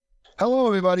Hello,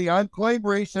 everybody. I'm Clay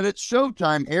Brace, and it's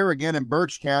showtime here again in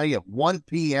Berks County at 1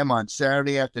 p.m. on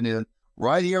Saturday afternoon,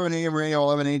 right here on AM Radio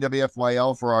 11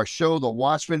 AWFYL for our show, The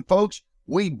Watchman. Folks,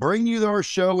 we bring you our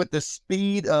show at the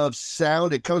speed of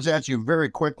sound. It comes at you very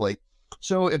quickly.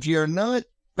 So if you're not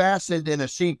fastened in a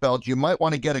seatbelt, you might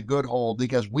want to get a good hold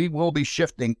because we will be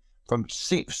shifting from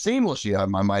seamlessly, I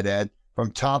might add, from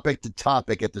topic to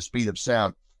topic at the speed of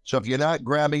sound. So if you're not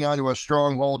grabbing onto a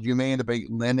stronghold, you may end up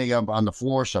landing up on the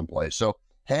floor someplace. So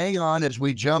hang on as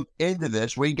we jump into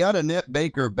this. We got Annette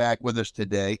Baker back with us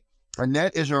today.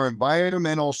 Annette is our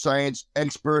environmental science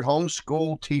expert,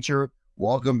 homeschool teacher.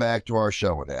 Welcome back to our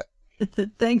show, Annette.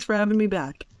 Thanks for having me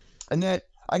back. Annette,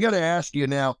 I got to ask you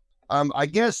now, I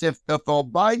guess if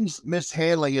Biden's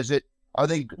mishandling, are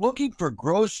they looking for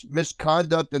gross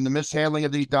misconduct in the mishandling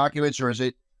of these documents,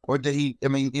 or did he,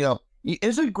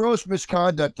 is it gross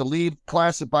misconduct to leave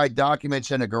classified documents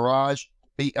in a garage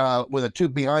behind a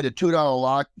 $2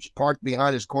 lock parked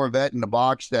behind his Corvette in the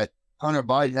box that Hunter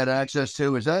Biden had access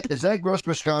to? Is that gross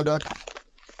misconduct?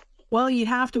 Well, you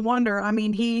have to wonder. I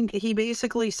mean, he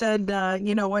basically said,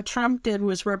 what Trump did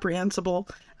was reprehensible.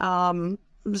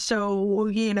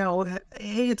 So,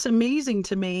 it's amazing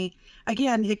to me.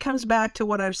 Again, it comes back to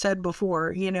what I've said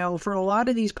before. For a lot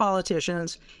of these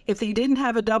politicians, if they didn't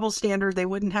have a double standard, they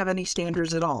wouldn't have any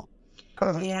standards at all.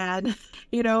 And,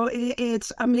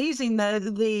 it's amazing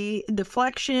the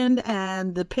deflection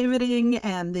and the pivoting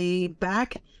and the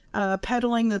back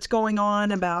pedaling that's going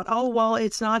on about,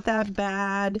 it's not that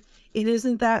bad. It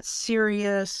isn't that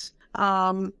serious.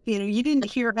 You didn't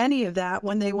hear any of that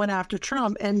when they went after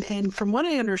Trump. And from what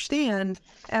I understand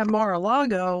at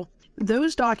Mar-a-Lago,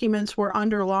 those documents were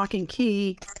under lock and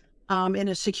key in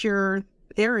a secure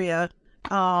area,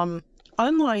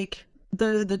 unlike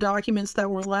the documents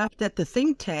that were left at the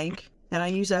think tank, and I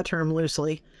use that term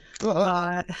loosely,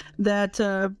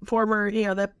 that former,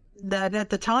 that at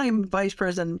the time Vice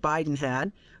President Biden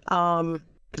had. And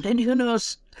who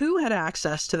knows who had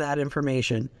access to that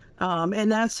information.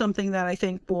 And that's something that I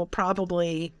think will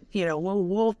probably,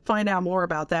 we'll find out more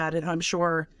about that, and I'm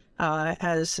sure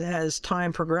as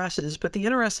time progresses. But the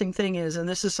interesting thing is, and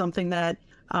this is something that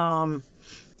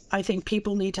I think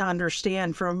people need to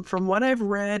understand from what I've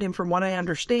read and from what I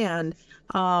understand,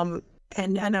 and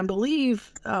I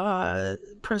believe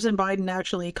President Biden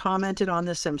actually commented on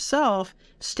this himself,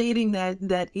 stating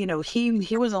that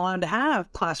he was allowed to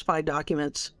have classified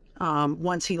documents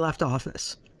once he left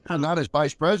office. Not as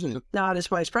vice president. Not as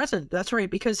vice president. That's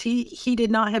right, because he did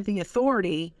not have the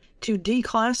authority to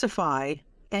declassify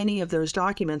any of those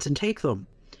documents and take them.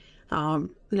 Now,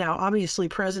 obviously,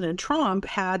 President Trump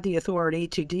had the authority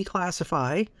to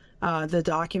declassify the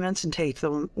documents and take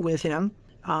them with him.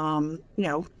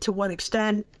 To what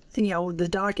extent, the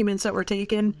documents that were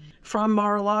taken from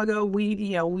Mar-a-Lago,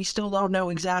 we still don't know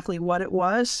exactly what it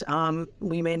was.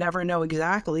 We may never know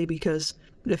exactly, because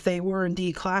if they were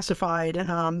indeed classified,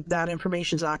 that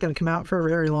information is not going to come out for a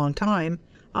very long time.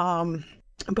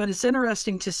 But it's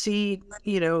interesting to see,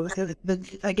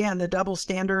 the double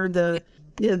standard,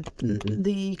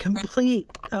 the complete,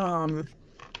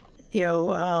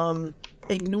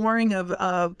 ignoring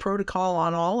of protocol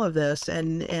on all of this,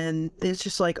 and it's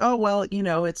just like,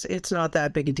 it's not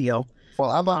that big a deal. Well,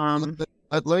 how about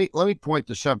let me point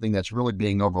to something that's really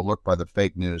being overlooked by the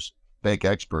fake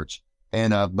experts,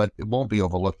 and but it won't be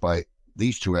overlooked by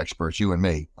these two experts, you and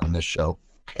me, on this show.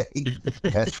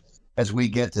 As we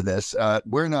get to this,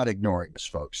 we're not ignoring this,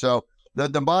 folks. So the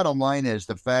bottom line is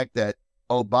the fact that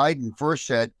Biden first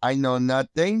said, I know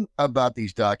nothing about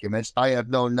these documents. I have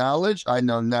no knowledge. I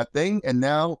know nothing. And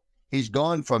now he's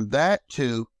gone from that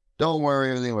to, don't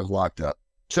worry, everything was locked up.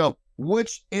 So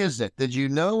which is it? Did you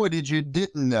know or did you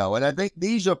didn't know? And I think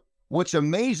what's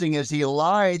amazing is he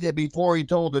lied before he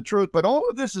told the truth, but all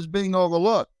of this is being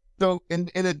overlooked. So in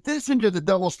addition to the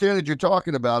double standard you're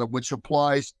talking about, which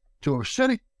applies to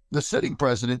the sitting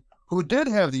president, who did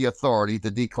have the authority to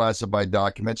declassify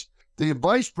documents, the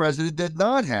vice president did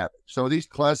not have it. So these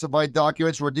classified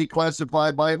documents were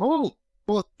declassified by who?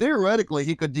 Well, theoretically,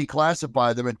 he could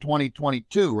declassify them in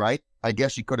 2022, right? I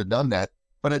guess he could have done that.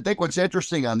 But I think what's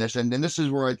interesting on this, and this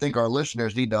is where I think our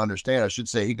listeners need to understand, I should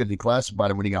say he could declassify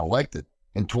them when he got elected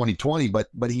in 2020,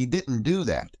 but he didn't do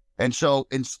that. And so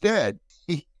instead,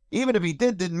 even if he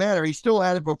didn't matter, he still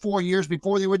had it for 4 years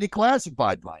before they were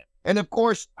declassified by him. And of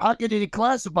course, how could you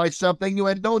declassify something you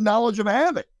had no knowledge of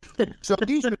having? So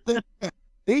these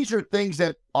are things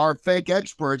that our fake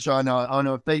experts on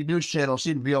a fake news channel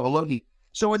seem to be overlooking.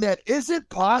 So Annette, is it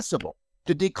possible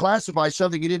to declassify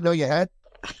something you didn't know you had?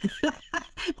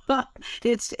 Well,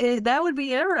 that would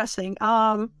be interesting.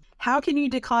 How can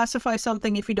you declassify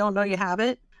something if you don't know you have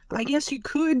it? I guess you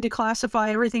could declassify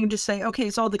everything and just say, okay,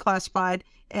 it's all declassified.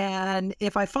 And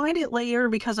if I find it later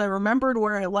because I remembered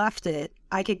where I left it,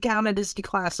 I could count it as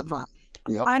declassified.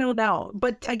 Yep. I don't know.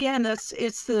 But again,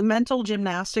 it's the mental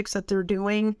gymnastics that they're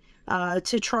doing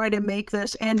to try to make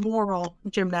this, and moral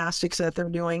gymnastics that they're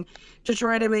doing to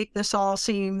try to make this all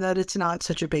seem that it's not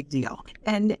such a big deal.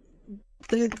 And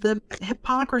the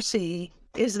hypocrisy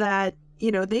is that,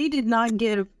 they did not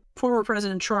give former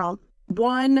President Trump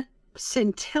one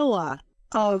scintilla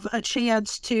of a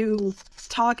chance to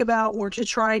talk about or to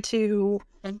try to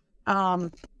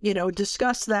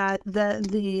discuss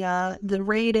the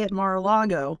raid at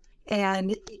Mar-a-Lago.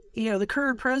 And the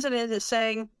current president is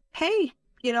saying, hey,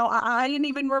 I didn't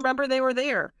even remember they were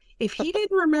there. If he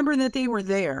didn't remember that they were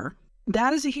there,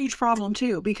 that is a huge problem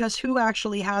too, because who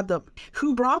actually had them?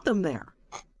 Who brought them there?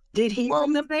 Did he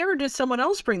bring them there, or did someone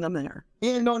else bring them there? He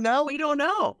had no knowledge. We don't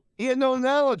know. He had no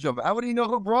knowledge of it. How would he know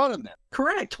who brought him there?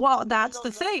 Correct. Well, that's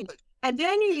the thing. And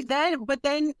then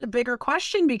the bigger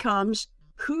question becomes,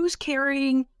 who's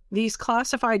carrying these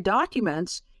classified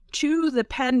documents to the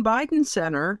Penn Biden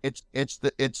Center? It's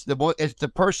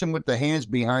the person with the hands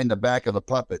behind the back of the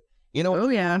puppet. Oh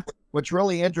yeah. What's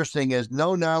really interesting is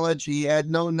no knowledge. He had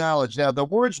no knowledge. Now the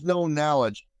words "no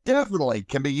knowledge" definitely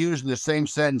can be used in the same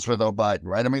sentence with Biden,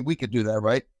 right? I mean, we could do that,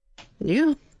 right?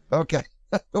 Yeah. Okay.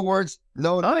 The words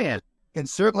 "no" Oh yeah. can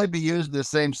certainly be used in the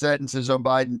same sentence as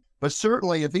Biden, but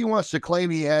certainly if he wants to claim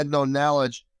he had no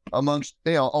knowledge amongst,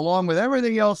 along with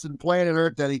everything else in planet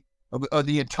Earth, that he of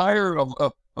the entire of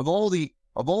all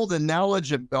the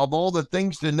knowledge of all the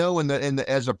things to know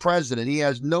as a president, he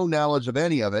has no knowledge of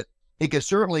any of it. He could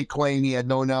certainly claim he had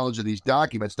no knowledge of these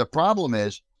documents. The problem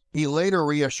is he later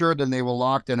reassured them they were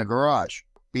locked in a garage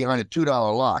behind a $2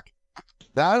 lock.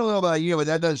 Now, I don't know about you, but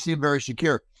that doesn't seem very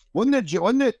secure. Wasn't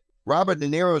it Robert De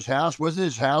Niro's house? Wasn't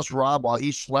his house robbed while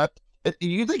he slept? Do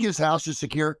you think his house is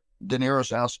secure? De Niro's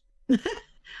house?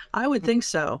 I would think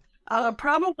so.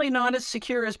 Probably not as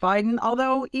secure as Biden,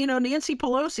 although, Nancy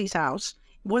Pelosi's house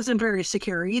wasn't very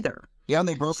secure either. Yeah, and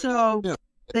they broke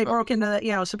they broke into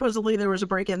that, supposedly there was a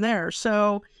break in there.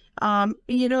 So,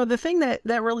 the thing that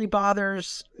really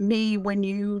bothers me when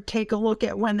you take a look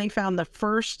at when they found the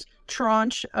first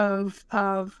tranche of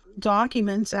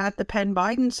documents at the Penn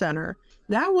Biden Center,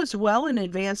 that was well in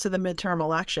advance of the midterm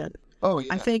election. Oh,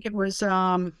 yeah. I think it was...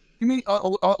 You mean,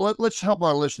 let's help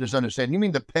our listeners understand. You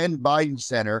mean the Penn Biden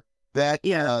Center that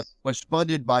was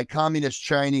funded by Communist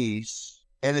Chinese,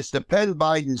 and it's the Penn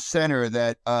Biden Center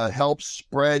that helps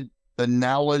spread the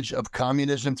knowledge of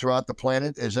communism throughout the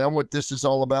planet? Is that what this is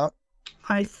all about?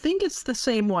 I think it's the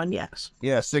same one, yes.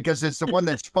 Yes, because it's the one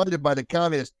that's funded by the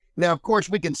communists. Now, of course,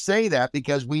 we can say that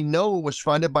because we know it was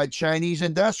funded by Chinese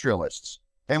industrialists.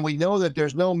 And we know that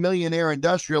there's no millionaire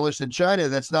industrialist in China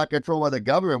that's not controlled by the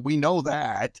government. We know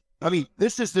that. I mean,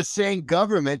 this is the same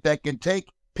government that can take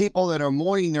people that are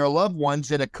mourning their loved ones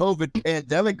in a COVID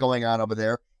pandemic going on over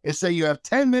there and say you have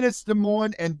 10 minutes to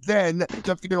mourn and then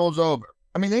the funeral's over.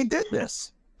 I mean, they did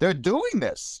this. They're doing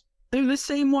this. They're the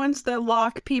same ones that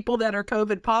lock people that are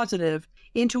COVID positive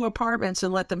into apartments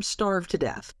and let them starve to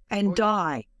death and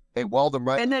die. They weld them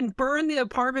right. And then burn the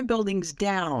apartment buildings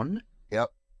down. Yep.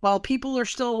 While people are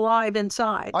still alive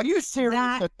inside. Are you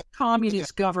serious? That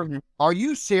communist government. Are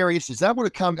you serious? Is that what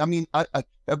it comes? I mean,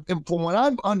 from what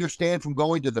I understand from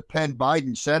going to the Penn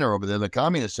Biden Center over there, the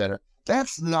Communist Center,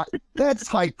 that's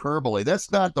hyperbole.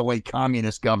 That's not the way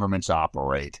communist governments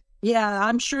operate. Yeah,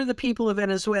 I'm sure the people of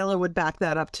Venezuela would back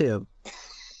that up too.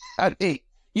 I mean,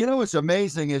 what's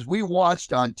amazing is we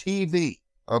watched on TV,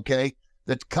 okay,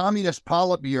 the Communist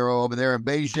Politburo over there in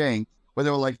Beijing, where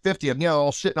there were like 50 of them,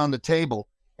 all sitting on the table.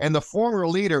 And the former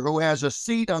leader, who has a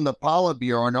seat on the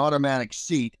Politburo, an automatic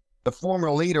seat, the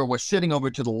former leader was sitting over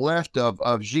to the left of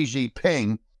Xi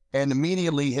Jinping, and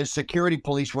immediately his security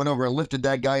police went over and lifted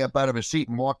that guy up out of his seat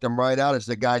and walked him right out as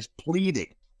the guy's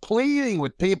pleading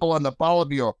with people on the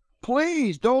Politburo.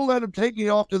 Please, don't let him take you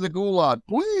off to the gulag.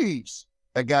 Please.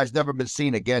 That guy's never been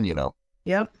seen again,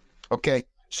 Yep. Okay.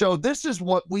 So this is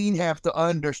what we have to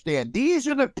understand. These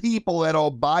are the people that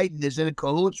Biden is in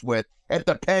cahoots with at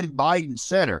the Penn Biden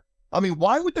Center. I mean,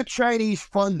 why would the Chinese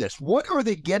fund this? What are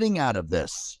they getting out of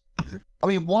this? I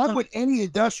mean, why would any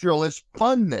industrialist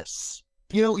fund this?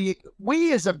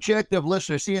 We as objective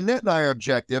listeners, see, Annette and I are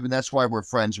objective, and that's why we're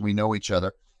friends. We know each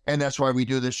other. And that's why we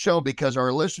do this show, because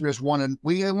our listeners want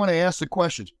to ask the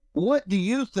questions. What do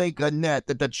you think, Annette,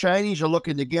 that the Chinese are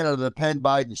looking to get out of the Penn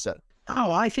Biden Center?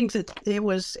 Oh, I think that it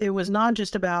was not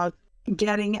just about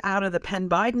getting out of the Penn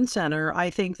Biden Center, I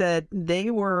think that they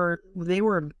were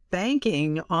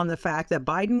banking on the fact that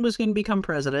Biden was going to become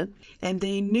president, and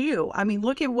they knew. I mean,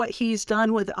 look at what he's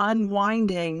done with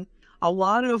unwinding a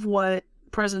lot of what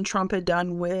President Trump had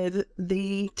done with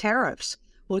the tariffs.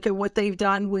 Look at what they've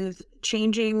done with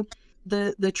changing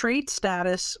the trade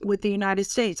status with the United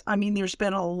States. I mean, there's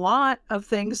been a lot of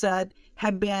things that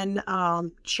have been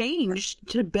changed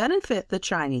to benefit the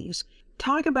Chinese.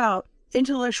 Talk about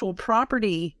intellectual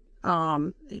property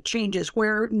changes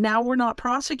where now we're not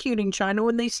prosecuting China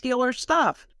when they steal our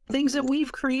stuff, things that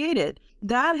we've created.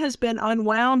 That has been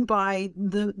unwound by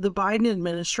the Biden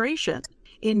administration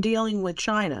in dealing with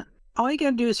China. All you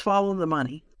got to do is follow the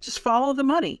money. Just follow the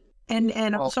money. And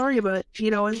I'm sorry, but,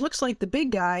 it looks like the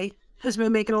big guy has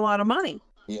been making a lot of money.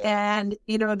 Yeah. And,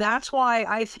 that's why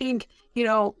I think,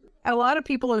 a lot of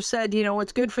people have said,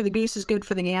 what's good for the goose is good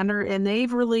for the gander. And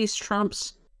they've released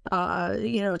Trump's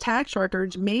tax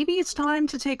records. Maybe it's time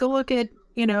to take a look at,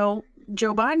 Joe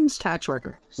Biden's tax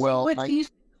record. Well, what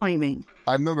he's claiming.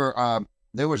 I remember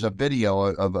there was a video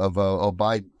of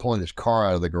Biden pulling his car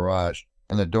out of the garage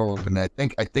and the door open. I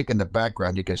think in the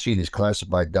background you can see these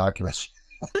classified documents.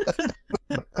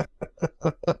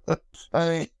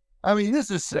 I mean,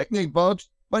 this is sickening, folks.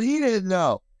 But he didn't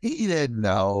know.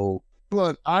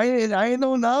 Look, I had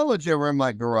no knowledge they were in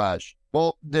my garage.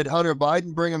 Well, did Hunter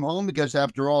Biden bring him home? Because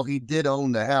after all, he did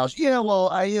own the house. Yeah,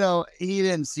 well, he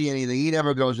didn't see anything. He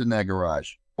never goes in that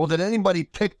garage. Well, did anybody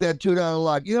pick that $2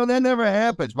 lock? That never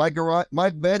happens.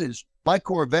 My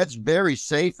Corvette's very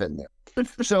safe in there.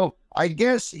 So I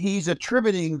guess he's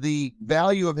attributing the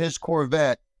value of his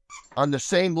Corvette on the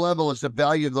same level as the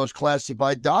value of those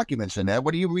classified documents in that.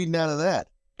 What are you reading out of that?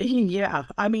 Yeah,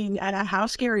 I mean, and how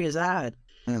scary is that?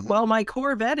 Mm-hmm. Well, my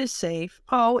Corvette is safe.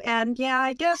 Oh, and yeah,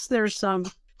 I guess there's some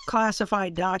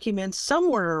classified documents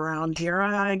somewhere around here.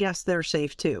 I guess they're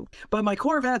safe too. But my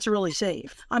Corvette's really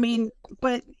safe. I mean,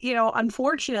 but,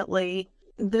 unfortunately,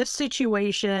 this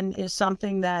situation is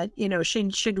something that,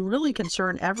 should really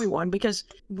concern everyone because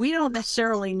we don't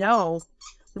necessarily know.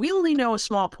 We only know a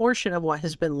small portion of what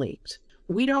has been leaked.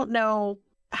 We don't know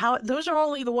how. Those are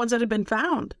only the ones that have been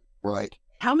found. Right.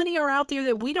 How many are out there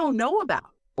that we don't know about?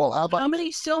 Well, how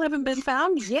many still haven't been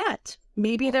found yet?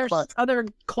 Maybe there's other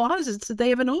closets that they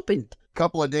haven't opened. A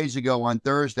couple of days ago on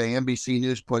Thursday, NBC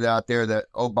News put out there that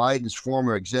Biden's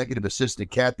former executive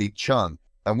assistant, Kathy Chung,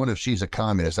 I wonder if she's a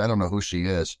communist. I don't know who she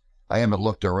is. I haven't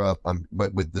looked her up,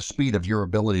 but with the speed of your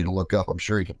ability to look up, I'm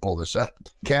sure you can pull this up.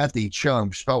 Kathy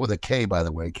Chung, spelled with a K, by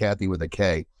the way, Kathy with a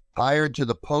K, hired to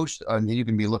the post, and you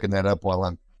can be looking that up while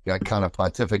I'm kind of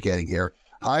pontificating here,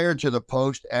 hired to the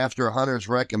post after Hunter's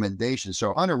recommendation.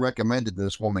 So Hunter recommended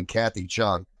this woman, Kathy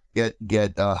Chung, get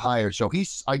hired. So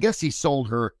I guess he sold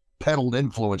her peddled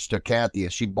influence to Kathy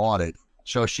as she bought it.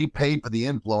 So she paid for the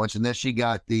influence, and then she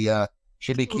got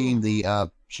she became the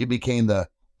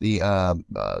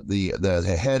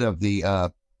head of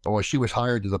she was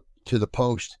hired to the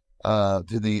post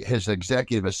his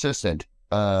executive assistant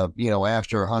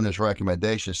after Hunter's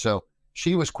recommendation. So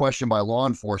she was questioned by law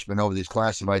enforcement over these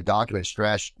classified documents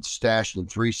stashed in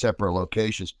 3 separate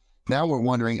locations. Now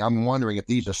I'm wondering if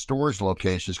these are storage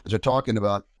locations because they're talking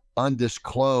about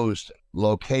undisclosed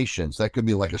locations. That could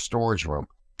be like a storage room.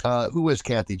 Who is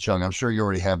Kathy Chung? I'm sure you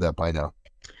already have that by now.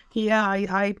 Yeah,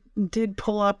 I did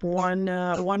pull up one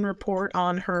report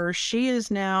on her. She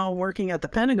is now working at the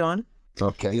Pentagon.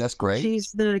 Okay, that's great.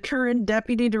 She's the current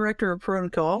deputy director of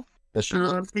protocol. I'm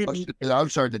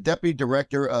sorry, the deputy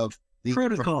director of the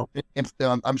protocol.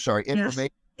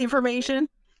 Information.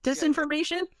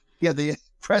 Disinformation. Yeah, the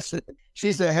president.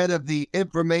 She's the head of the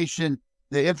information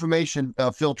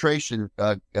filtration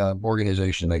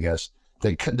organization, I guess.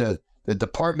 The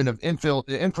Department of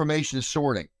Information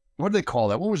Sorting. What do they call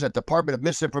that? What was that? Department of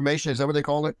Misinformation? Is that what they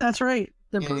call it? That's right.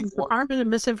 The Department of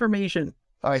Misinformation.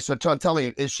 All right. So tell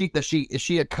me, is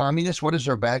she a communist? What is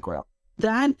her background?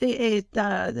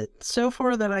 That so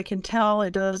far that I can tell,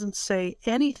 it doesn't say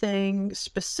anything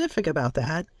specific about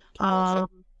that.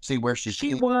 See where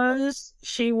she was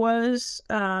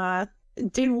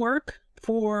did work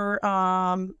for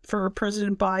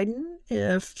President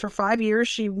Biden for 5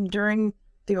 years. During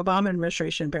the Obama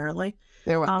administration, apparently.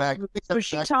 They went back. So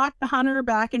she talked to Hunter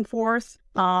back and forth.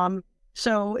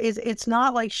 So it's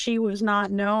not like she was not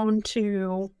known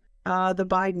to the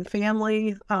Biden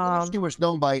family. I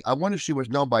wonder if she was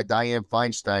known by Dianne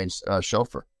Feinstein's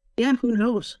chauffeur. Yeah, who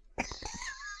knows?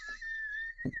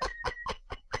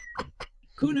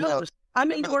 Who knows? I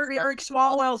mean, we're Eric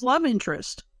Swalwell's love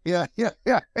interest. Yeah,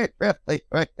 really,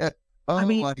 right. Oh, I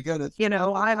mean, my goodness.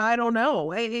 I don't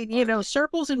know.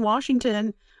 Circles in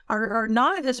Washington are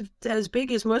not as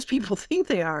big as most people think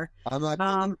they are. I'm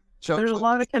not. So there's a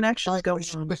lot of connections going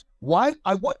on. Why?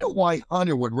 I wonder why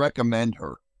Hunter would recommend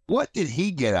her. What did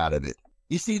he get out of it?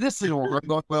 You see, this is what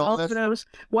going well.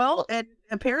 Well, and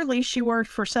apparently she worked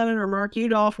for Senator Mark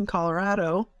Udall from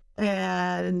Colorado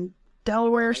and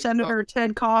Delaware Senator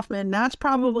Ted Kaufman. That's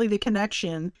probably the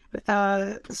connection.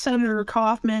 Senator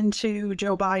Kaufman to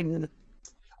Joe Biden.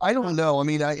 I don't know. I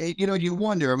mean, you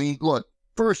wonder. I mean, look,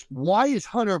 first, why is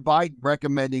Hunter Biden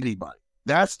recommending anybody?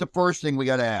 That's the first thing we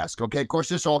got to ask. Okay. Of course,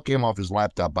 this all came off his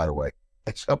laptop, by the way.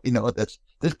 So,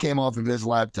 this came off of his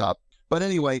laptop. But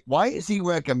anyway, why is he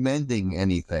recommending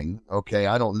anything? Okay.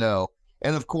 I don't know.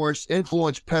 And of course,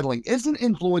 influence peddling. Isn't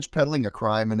influence peddling a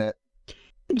crime in it?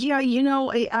 Yeah.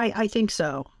 I think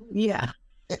so. Yeah.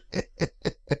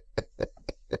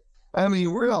 I mean,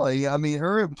 really,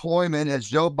 her employment as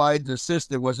Joe Biden's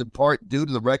assistant was in part due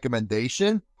to the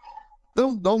recommendation.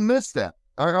 Don't miss that.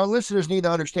 Our listeners need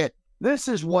to understand. This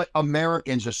is what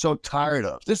Americans are so tired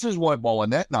of. This is what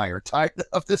Annette and I are tired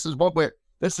of. This is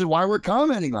why we're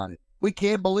commenting on it. We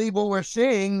can't believe what we're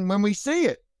seeing when we see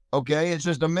it. Okay, it's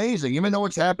just amazing, even though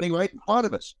it's happening right in front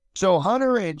of us. So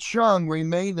Hunter and Chung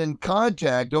remained in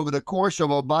contact over the course of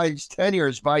Biden's tenure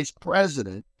as vice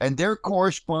president, and their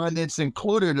correspondence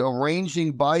included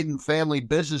arranging Biden family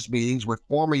business meetings with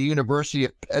former University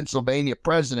of Pennsylvania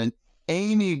president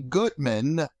Amy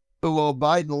Gutmann, who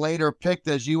Biden later picked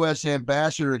as U.S.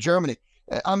 ambassador to Germany.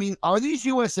 I mean, are these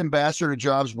U.S. ambassador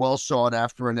jobs well sought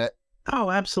after, Annette?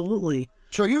 Oh, absolutely.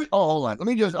 So hold on.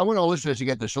 I want our listeners to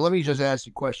get this. So let me just ask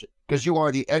you a question, because you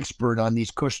are the expert on these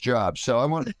cush jobs. So I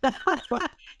want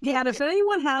yeah, and if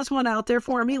anyone has one out there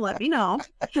for me, let me know.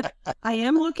 I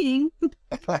am looking.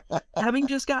 Having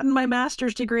just gotten my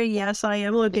master's degree, yes, I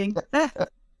am looking.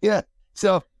 Yeah.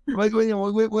 So, what?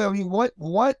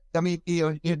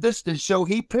 This. So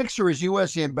he picks her as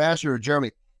U.S. ambassador to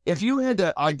Germany. If you had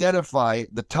to identify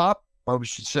the top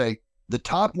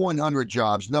 100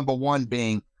 jobs, number one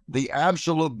being the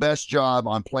absolute best job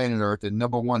on planet Earth, and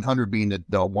number 100 being the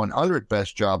 100th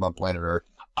best job on planet Earth,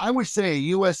 I would say a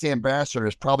U.S. ambassador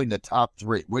is probably in the top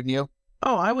 3, wouldn't you?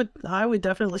 Oh, I would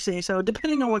definitely say so,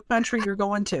 depending on what country you're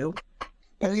going to.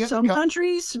 Some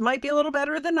countries might be a little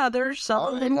better than others, some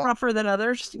a little rougher than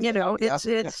others.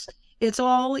 It's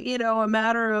all, a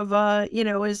matter of,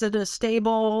 is it a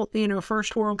stable,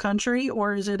 first world country,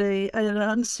 or is it an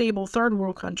unstable third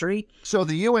world country? So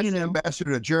the U.S.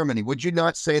 ambassador to Germany, would you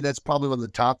not say that's probably one of the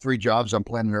top 3 jobs on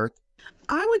planet Earth?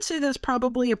 I would say that's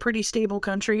probably a pretty stable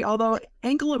country, although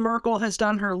Angela Merkel has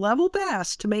done her level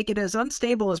best to make it as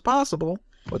unstable as possible.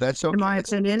 Well, that's okay. In my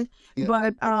opinion. Yeah.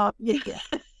 But,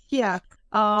 yeah.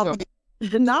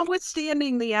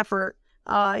 Notwithstanding the effort,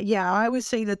 I would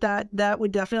say that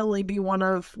would definitely be one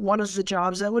of the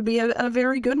jobs. That would be a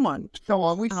very good one. So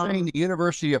are we saying the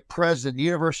University of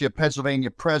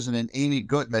Pennsylvania president, Amy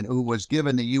Gutmann, who was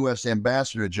given the U.S.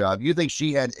 ambassador job, you think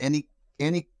she had any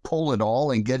pull at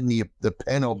all in getting the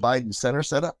Penn Biden Center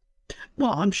set up?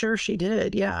 Well, I'm sure she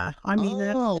did. Yeah. I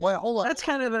mean, hold on. That's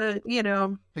kind of a,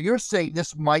 So you're saying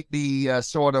this might be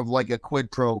sort of like a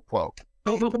quid pro quo.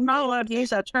 But we're not allowed to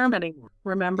use that term anymore,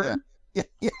 remember? Yeah.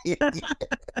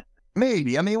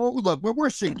 Maybe. I mean, look, we're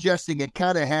suggesting it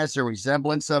kind of has a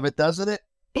resemblance of it, doesn't it?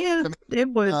 Yeah, it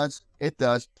would. It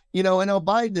does. And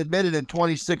Biden admitted in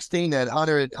 2016 that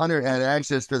Hunter had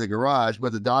access to the garage where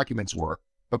the documents were.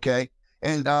 Okay.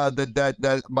 And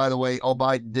that by the way,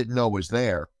 Biden didn't know was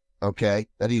there. Okay.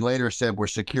 That he later said were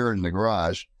secured in the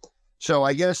garage. So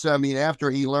I guess, after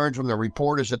he learned from the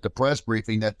reporters at the press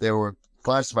briefing that there were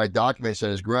classified documents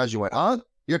in his garage, he went, huh?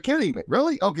 You're kidding me.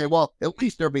 Really? Okay, well, at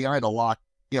least they're behind a lock,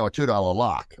 a $2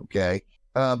 lock, okay?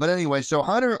 But anyway, so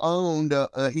Hunter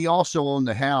he also owned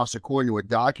the house, according to a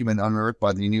document unearthed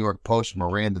by the New York Post,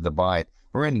 Miranda Devine.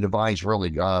 Miranda Devine's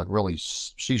really,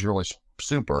 she's really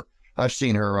super. I've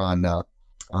seen her on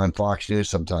Fox News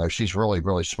sometimes. She's really,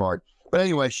 really smart. But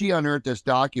anyway, she unearthed this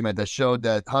document that showed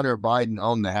that Hunter Biden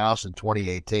owned the house in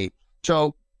 2018.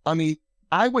 So,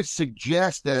 I would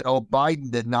suggest that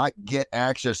Biden did not get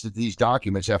access to these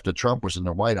documents after Trump was in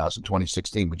the White House in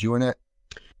 2016. Would you, Annette?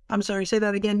 I'm sorry, say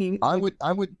that again. I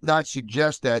would not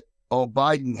suggest that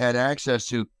Biden had access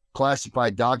to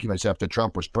classified documents after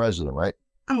Trump was president, right?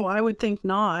 Oh, I would think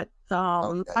not.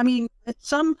 Okay.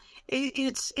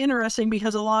 It's interesting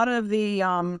because a lot of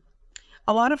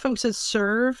folks that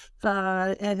serve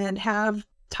and have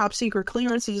top secret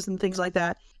clearances and things like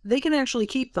that, they can actually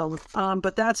keep them.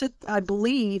 But that's it. I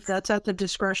believe that's at the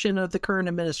discretion of the current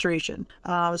administration.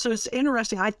 So it's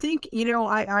interesting. I think,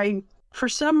 for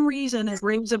some reason, it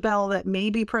rings a bell that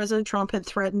maybe President Trump had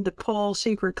threatened to pull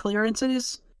secret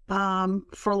clearances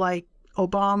for like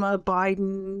Obama,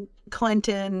 Biden,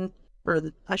 Clinton, or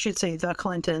I should say the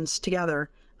Clintons together.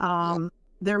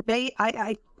 There may,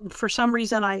 for some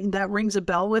reason, that rings a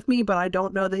bell with me, but I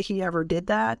don't know that he ever did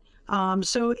that. Well,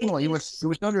 he was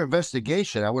under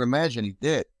investigation. I would imagine he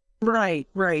did. Right.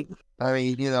 I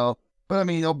mean,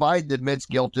 Biden admits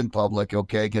guilt in public,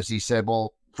 okay, because he said,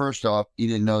 well, first off, he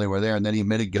didn't know they were there, and then he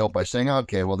admitted guilt by saying,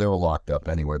 okay, well, they were locked up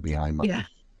anywhere behind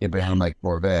my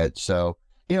Corvette. So,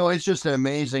 it's just an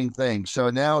amazing thing. So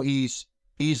now he's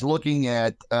looking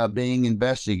at being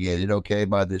investigated, okay,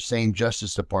 by the same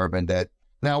Justice Department that.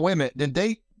 Now, wait a minute.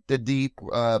 Did the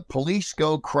police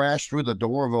go crash through the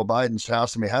door of Biden's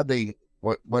house? I mean,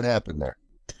 what happened there?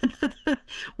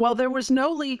 Well, there was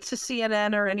no leak to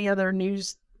CNN or any other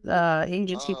news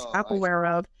agency I'm aware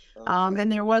of,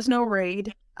 and there was no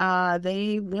raid.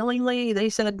 They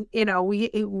said,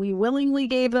 we willingly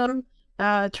gave them,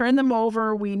 turned them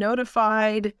over. We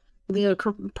notified the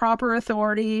proper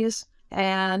authorities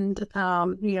and,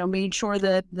 made sure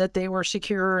that they were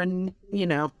secure and,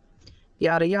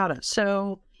 yada, yada.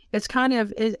 So it's kind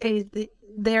of,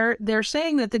 they're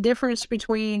saying that the difference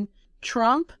between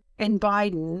Trump and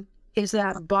Biden is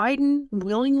that Biden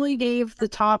willingly gave the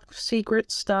top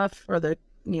secret stuff or the,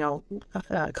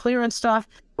 clearance stuff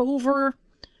over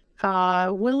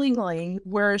willingly,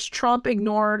 whereas Trump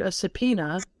ignored a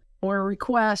subpoena or a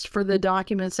request for the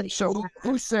documents. So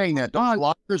who's saying that?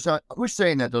 Who's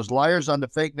saying that? Those liars on the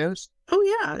fake news?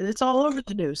 Oh, yeah. It's all over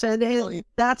the news. And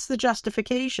that's the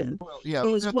justification. They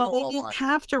didn't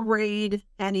have to raid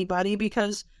anybody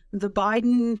because the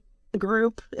Biden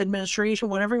group, administration,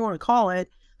 whatever you want to call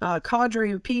it,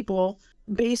 cadre of people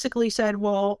basically said,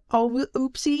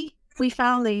 oopsie, we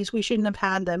found these. We shouldn't have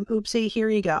had them. Oopsie, here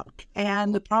you go.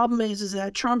 And the problem is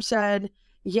that Trump said,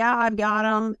 yeah, I've got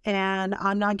them and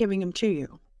I'm not giving them to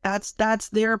you. That's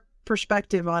their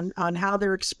perspective on how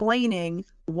they're explaining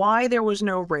why there was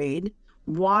no raid,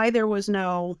 why there was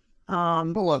no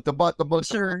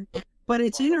concern. But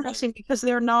it's interesting because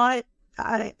they're not,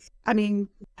 I mean,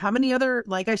 how many other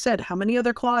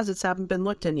closets haven't been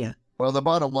looked in yet? Well, the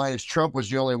bottom line is Trump was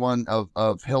the only one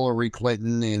of Hillary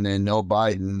Clinton and no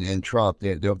Biden and Trump.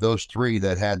 Of those three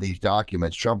that had these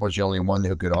documents, Trump was the only one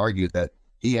who could argue that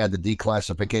he had the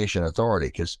declassification authority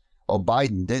because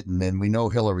Biden didn't, and we know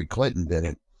Hillary Clinton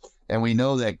didn't. And we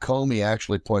know that Comey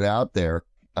actually put out there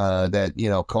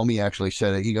Comey actually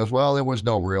said it. He goes, well, there was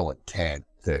no real intent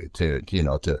to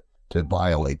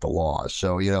violate the laws.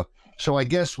 So I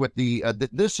guess with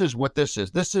this is what this is.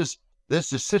 This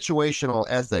is situational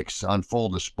ethics on full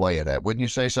display of that. Wouldn't you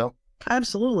say so?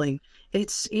 Absolutely.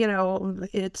 It's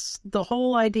the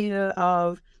whole idea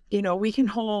of, we can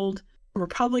hold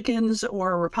Republicans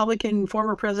or a Republican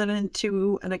former president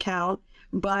to an account,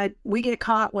 but we get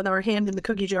caught with our hand in the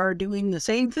cookie jar doing the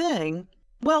same thing.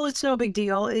 Well, it's no big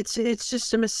deal. It's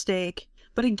just a mistake.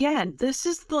 But again, this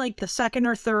is like the second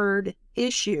or third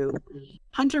issue.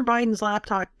 Hunter Biden's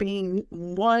laptop being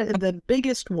the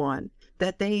biggest one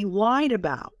that they lied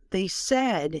about. They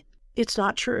said it's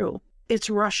not true. It's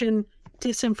Russian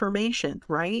disinformation,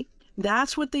 right?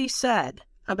 That's what they said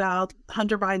about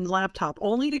Hunter Biden's laptop,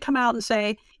 only to come out and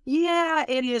say, yeah,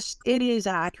 it is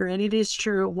accurate. It is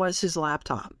true. It was his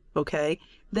laptop. Okay.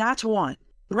 That's one.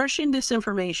 Russian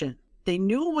disinformation. They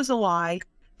knew it was a lie.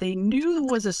 They knew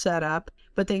it was a setup,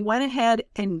 but they went ahead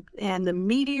and the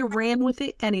media ran with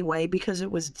it anyway because it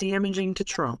was damaging to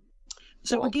Trump.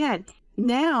 So again,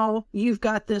 now you've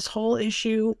got this whole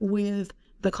issue with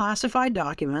the classified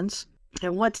documents.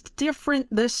 And what's different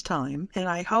this time, and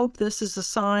I hope this is a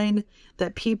sign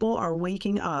that people are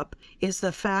waking up, is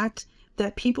the fact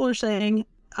that people are saying,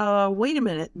 wait a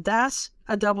minute, that's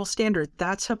a double standard.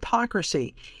 That's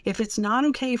hypocrisy. If it's not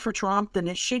okay for Trump, then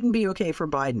it shouldn't be okay for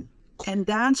Biden. And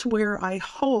that's where I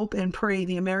hope and pray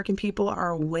the American people are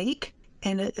awake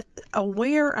and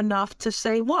aware enough to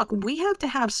say, look, we have to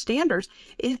have standards.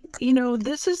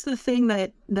 This is the thing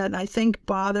that I think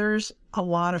bothers a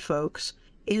lot of folks,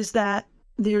 is that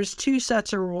there's two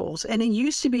sets of rules. And it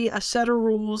used to be a set of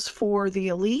rules for the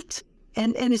elite,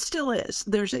 and it still is.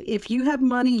 If you have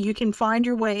money, you can find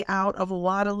your way out of a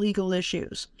lot of legal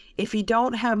issues. If you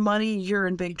don't have money, you're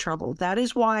in big trouble. That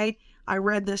is why I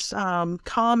read this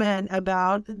comment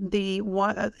about the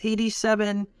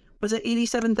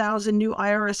 87,000 new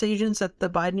IRS agents that the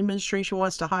Biden administration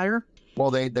wants to hire.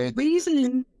 Well, they got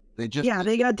defunded. Yeah,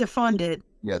 they got defunded,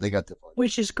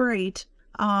 which is great.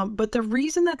 But the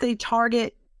reason that they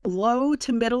target low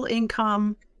to middle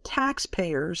income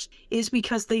taxpayers is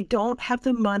because they don't have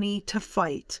the money to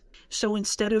fight. So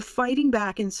instead of fighting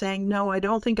back and saying, no, I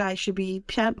don't think I should be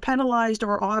penalized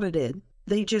or audited,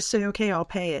 they just say, okay, I'll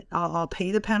pay it. I'll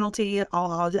pay the penalty.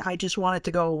 I just want it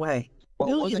to go away. Well,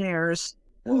 Millionaires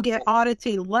who get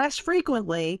audited less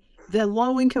frequently than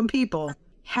low-income people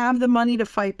have the money to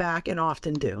fight back and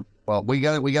often do. Well, we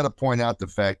got to point out the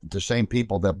fact that the same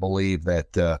people that believe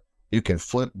that you can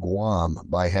flip Guam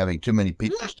by having too many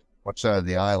people on one side of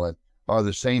the island are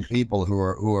the same people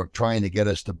who are trying to get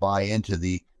us to buy into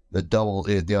the double,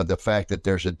 the fact that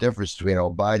there's a difference between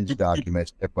Biden's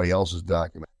documents and everybody else's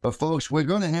documents. But folks, we're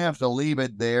going to have to leave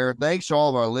it there. Thanks to all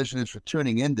of our listeners for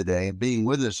tuning in today and being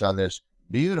with us on this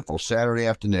beautiful Saturday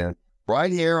afternoon,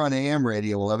 right here on AM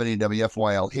Radio 1180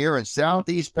 WFYL here in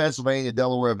Southeast Pennsylvania,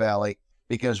 Delaware Valley,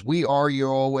 because we are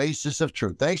your oasis of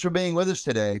truth. Thanks for being with us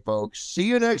today, folks. See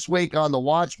you next week on The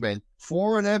Watchman.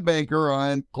 For Annette Baker,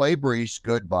 I'm Clay Brees.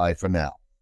 Goodbye for now.